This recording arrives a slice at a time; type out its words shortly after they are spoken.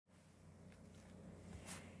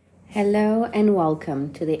Hello and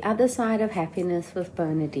welcome to the Other Side of Happiness with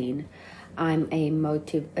Bernadine. I'm a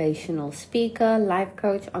motivational speaker, life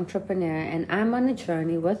coach, entrepreneur, and I'm on a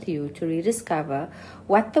journey with you to rediscover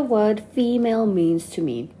what the word female means to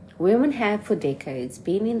me. Women have for decades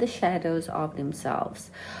been in the shadows of themselves.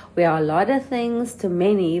 We are a lot of things to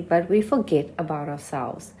many, but we forget about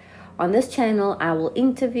ourselves. On this channel, I will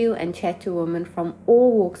interview and chat to women from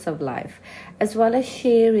all walks of life, as well as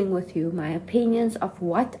sharing with you my opinions of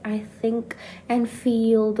what I think and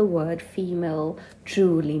feel the word female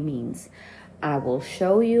truly means. I will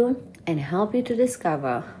show you and help you to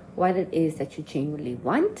discover what it is that you genuinely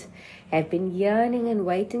want, have been yearning and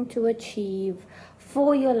waiting to achieve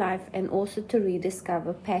for your life, and also to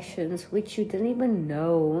rediscover passions which you didn't even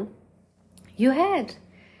know you had.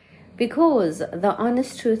 Because the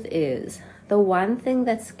honest truth is, the one thing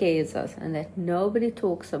that scares us and that nobody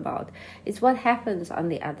talks about is what happens on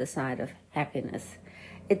the other side of happiness.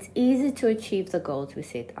 It's easy to achieve the goals we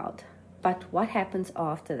set out, but what happens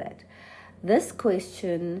after that? This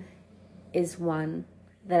question is one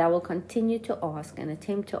that I will continue to ask and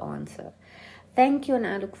attempt to answer. Thank you, and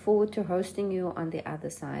I look forward to hosting you on the other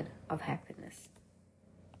side of happiness.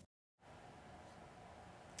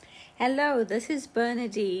 Hello, this is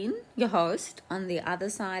Bernadine, your host on the Other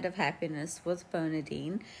Side of Happiness with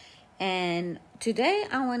Bernadine. And today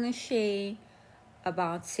I want to share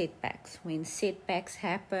about setbacks, when setbacks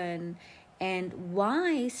happen, and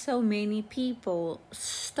why so many people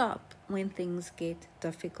stop when things get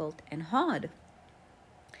difficult and hard.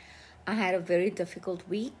 I had a very difficult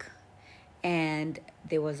week, and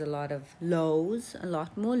there was a lot of lows, a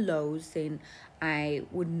lot more lows than I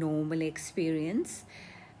would normally experience.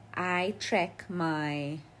 I track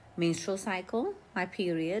my menstrual cycle, my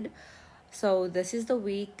period. So this is the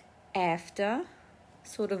week after,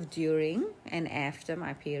 sort of during and after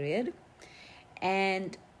my period.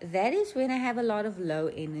 And that is when I have a lot of low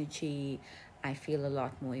energy. I feel a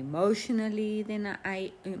lot more emotionally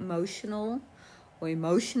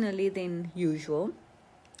than usual.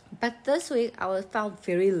 But this week I felt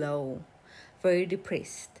very low, very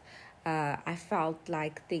depressed. I felt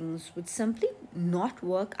like things would simply not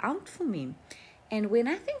work out for me. And when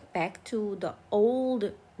I think back to the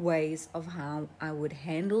old ways of how I would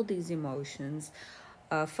handle these emotions,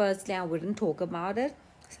 firstly, I wouldn't talk about it,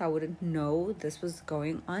 so I wouldn't know this was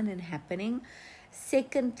going on and happening.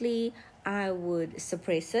 Secondly, I would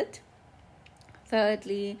suppress it.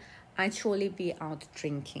 Thirdly, I'd surely be out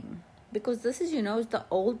drinking. Because this is, the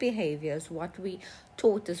old behaviors, what we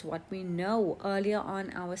taught us, what we know. Earlier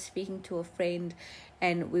on, I was speaking to a friend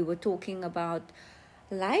and we were talking about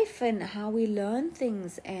life and how we learn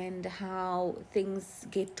things and how things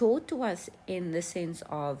get taught to us in the sense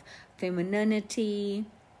of femininity,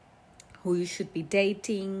 who you should be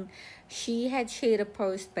dating. She had shared a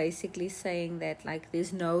post basically saying that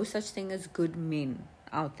there's no such thing as good men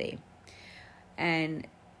out there. And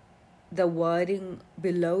the wording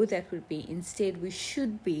below that would be, instead we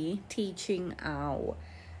should be teaching our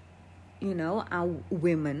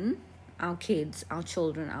women, our kids, our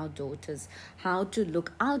children, our daughters, how to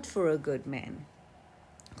look out for a good man,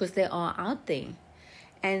 because they are out there.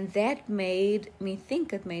 And that made me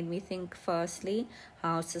think. It made me think, firstly,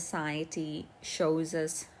 how society shows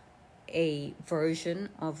us a version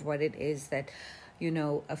of what it is that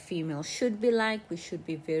a female should be like. We should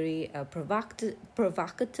be very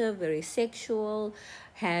provocative, very sexual,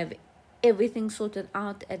 have everything sorted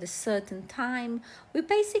out at a certain time. We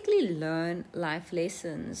basically learn life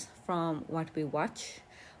lessons from what we watch,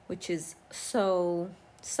 which is so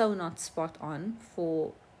not spot on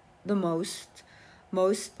for the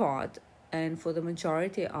most part and for the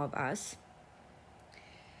majority of us.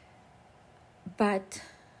 But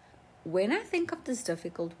when I think of this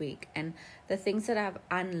difficult week and the things that I've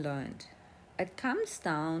unlearned, it comes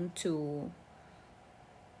down to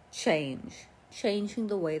changing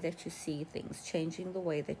the way that you see things, changing the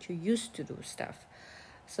way that you used to do stuff.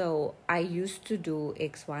 So I used to do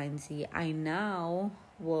X, Y, and Z. I now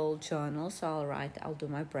will journal, so I'll do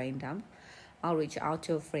my brain dump. I'll reach out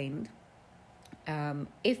to a friend.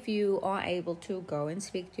 If you are able to go and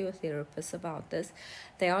speak to your therapist about this,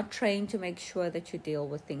 they are trained to make sure that you deal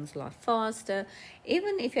with things a lot faster.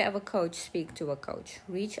 Even if you have a coach, speak to a coach.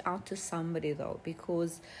 Reach out to somebody though,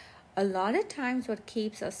 because a lot of times what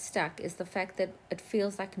keeps us stuck is the fact that it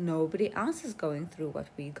feels like nobody else is going through what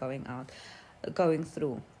we're going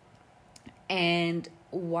through. And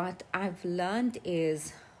what I've learned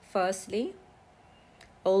is, firstly,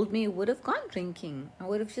 old me would have gone drinking. I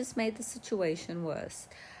would have just made the situation worse.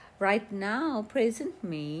 Right now, present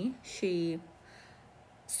me, she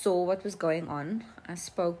saw what was going on. I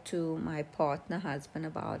spoke to my partner, husband,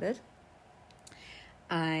 about it.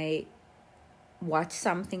 I watched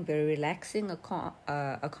something very relaxing,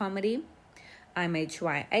 a comedy. I made sure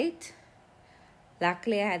I ate.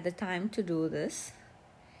 Luckily, I had the time to do this.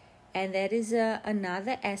 And that is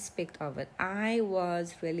another aspect of it. I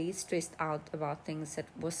was really stressed out about things that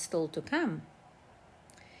was still to come.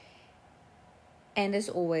 And as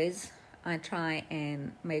always, I try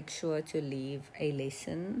and make sure to leave a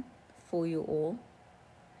lesson for you all.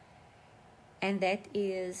 And that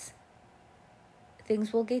is,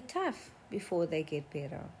 things will get tough before they get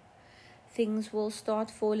better. Things will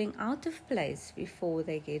start falling out of place before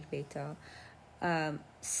they get better.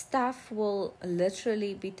 Stuff will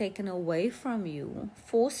literally be taken away from you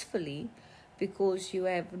forcefully because you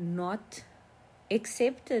have not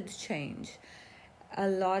accepted change. A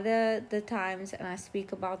lot of the times, and I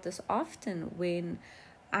speak about this often, when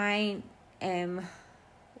I am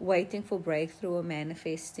waiting for breakthrough or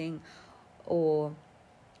manifesting or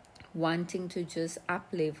wanting to just up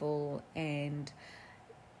level and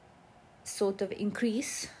sort of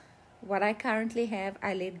increase what I currently have,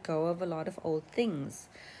 I let go of a lot of old things.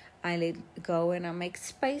 I let go and I make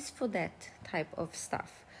space for that type of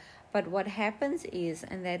stuff. But what happens is,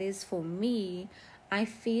 and that is for me, I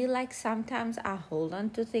feel like sometimes I hold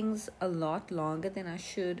on to things a lot longer than I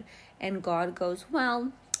should. And God goes,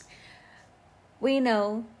 well, we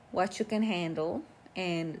know what you can handle.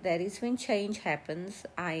 And that is when change happens.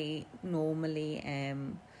 I normally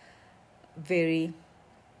am very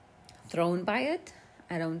thrown by it.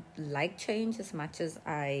 I don't like change as much as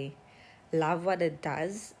I love what it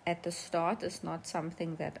does at the start. It's not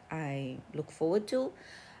something that I look forward to.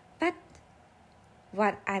 But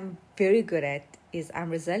what I'm very good at is I'm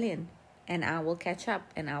resilient, and I will catch up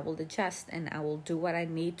and I will adjust and I will do what I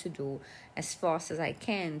need to do as fast as I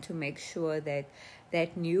can to make sure that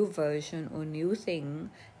that new version or new thing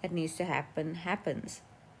that needs to happen happens.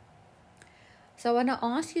 So I want to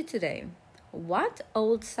ask you today, what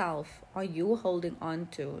old self are you holding on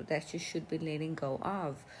to that you should be letting go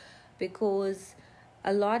of? Because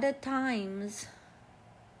a lot of times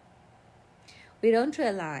we don't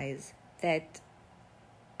realize that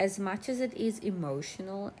as much as it is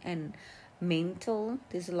emotional and mental,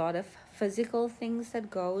 there's a lot of physical things that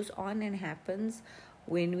goes on and happens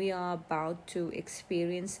when we are about to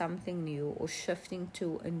experience something new or shifting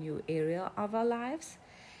to a new area of our lives.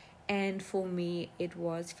 And for me, it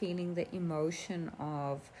was feeling the emotion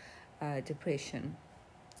of depression,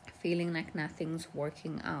 feeling like nothing's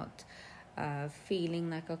working out, feeling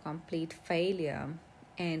like a complete failure.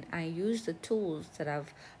 And I used the tools that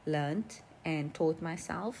I've learned and taught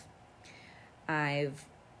myself. I've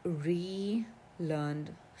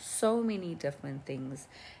relearned so many different things.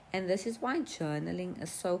 And this is why journaling is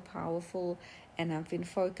so powerful. And I've been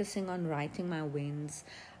focusing on writing my wins.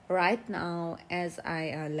 Right now, as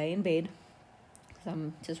I lay in bed, because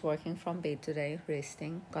I'm just working from bed today,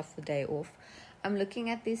 resting, got the day off, I'm looking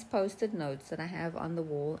at these post-it notes that I have on the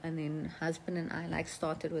wall, and then husband and I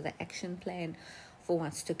started with an action plan for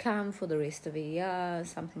what's to come for the rest of the year,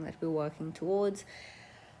 something that we're working towards.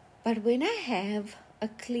 But when I have a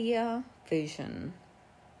clear vision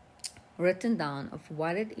written down of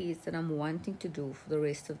what it is that I'm wanting to do for the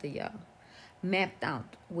rest of the year, mapped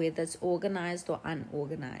out, whether it's organized or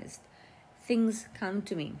unorganized, things come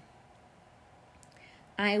to me.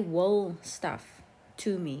 I will stuff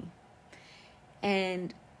to me.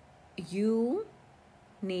 And you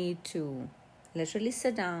need to literally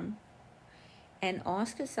sit down and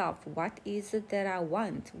ask yourself, what is it that I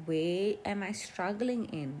want? Where am I struggling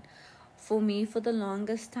in? For me, for the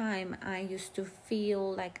longest time, I used to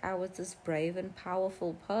feel like I was this brave and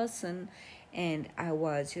powerful person, and I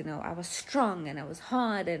was strong and I was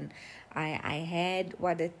hard, and I had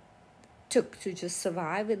what it took to just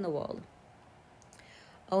survive in the world.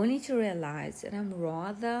 Only to realize that I'm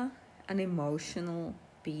rather an emotional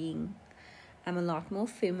being. I'm a lot more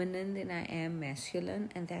feminine than I am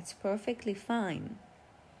masculine, and that's perfectly fine.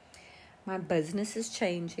 My business is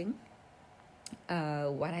changing.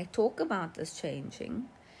 What I talk about is changing.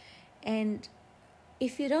 And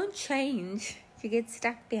if you don't change, you get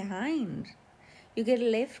stuck behind. You get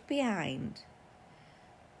left behind.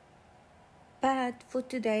 But for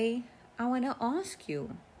today, I want to ask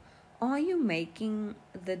you, are you making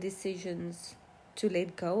the decisions to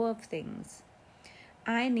let go of things?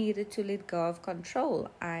 I needed to let go of control.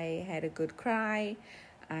 I had a good cry.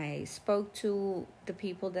 I spoke to the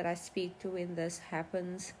people that I speak to when this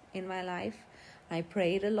happens in my life. I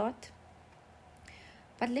prayed a lot.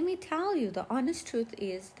 But let me tell you, the honest truth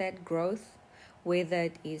is that growth, whether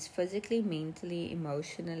it is physically, mentally,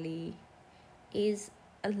 emotionally, is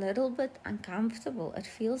a little bit uncomfortable. It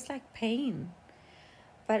feels like pain.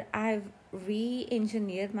 But I've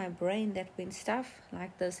re-engineered my brain that when stuff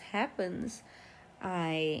like this happens,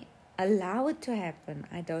 I allow it to happen.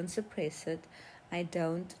 I don't suppress it. I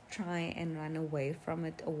don't try and run away from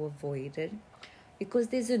it or avoid it. Because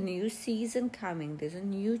there's a new season coming. There's a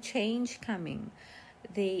new change coming.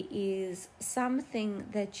 There is something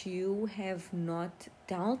that you have not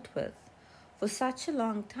dealt with for such a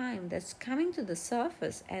long time that's coming to the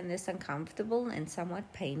surface, and it's uncomfortable and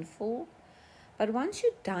somewhat painful. But once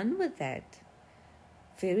you're done with that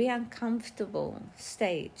very uncomfortable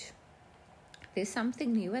stage, there's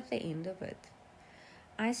something new at the end of it.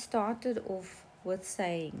 I started off with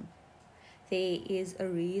saying there is a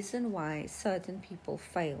reason why certain people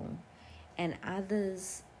fail and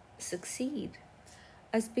others succeed.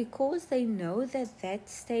 It's because they know that that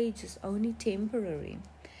stage is only temporary.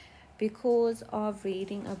 Because of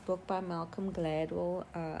reading a book by Malcolm Gladwell,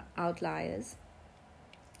 Outliers.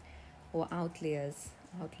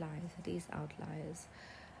 It is Outliers.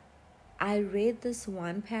 I read this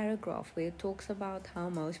one paragraph where it talks about how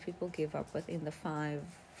most people give up within the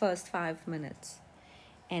first 5 minutes,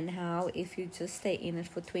 and how if you just stay in it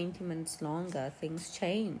for 20 minutes longer, things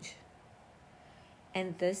change.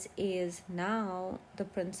 And this is now the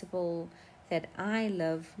principle that I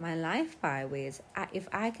live my life by, whereas if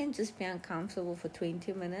I can just be uncomfortable for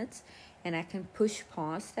 20 minutes and I can push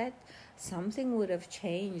past that, something would have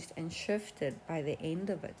changed and shifted by the end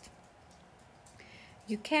of it.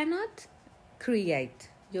 You cannot create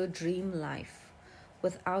your dream life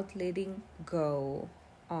without letting go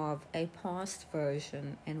of a past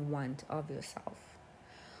version and want of yourself.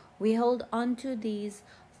 We hold on to these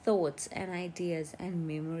thoughts and ideas and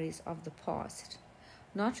memories of the past,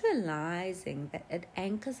 not realizing that it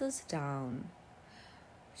anchors us down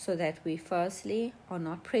so that we firstly are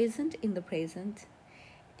not present in the present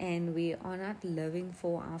and we are not living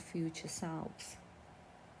for our future selves.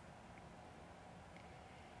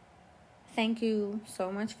 Thank you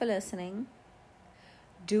so much for listening.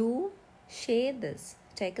 Do share this.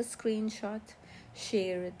 Take a screenshot,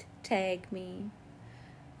 share it, tag me.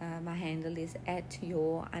 My handle is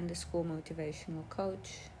 @your_motivational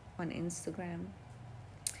coach on Instagram.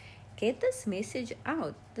 Get this message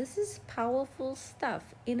out. This is powerful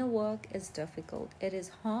stuff. Inner work is difficult. It is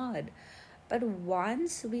hard. But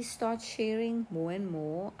once we start sharing more and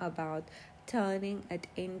more about turning it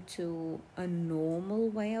into a normal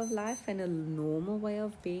way of life and a normal way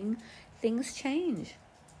of being, things change.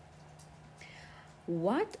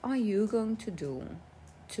 What are you going to do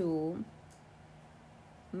to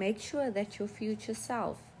make sure that your future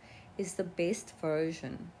self is the best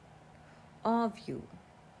version of you?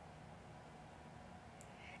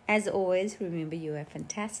 As always, remember you are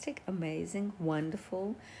fantastic, amazing,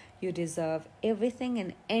 wonderful. You deserve everything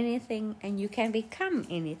and anything, and you can become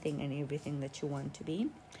anything and everything that you want to be.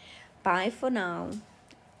 Bye for now.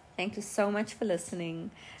 Thank you so much for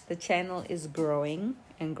listening. The channel is growing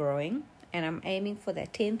and growing, and I'm aiming for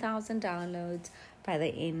that 10,000 downloads by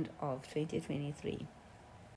the end of 2023.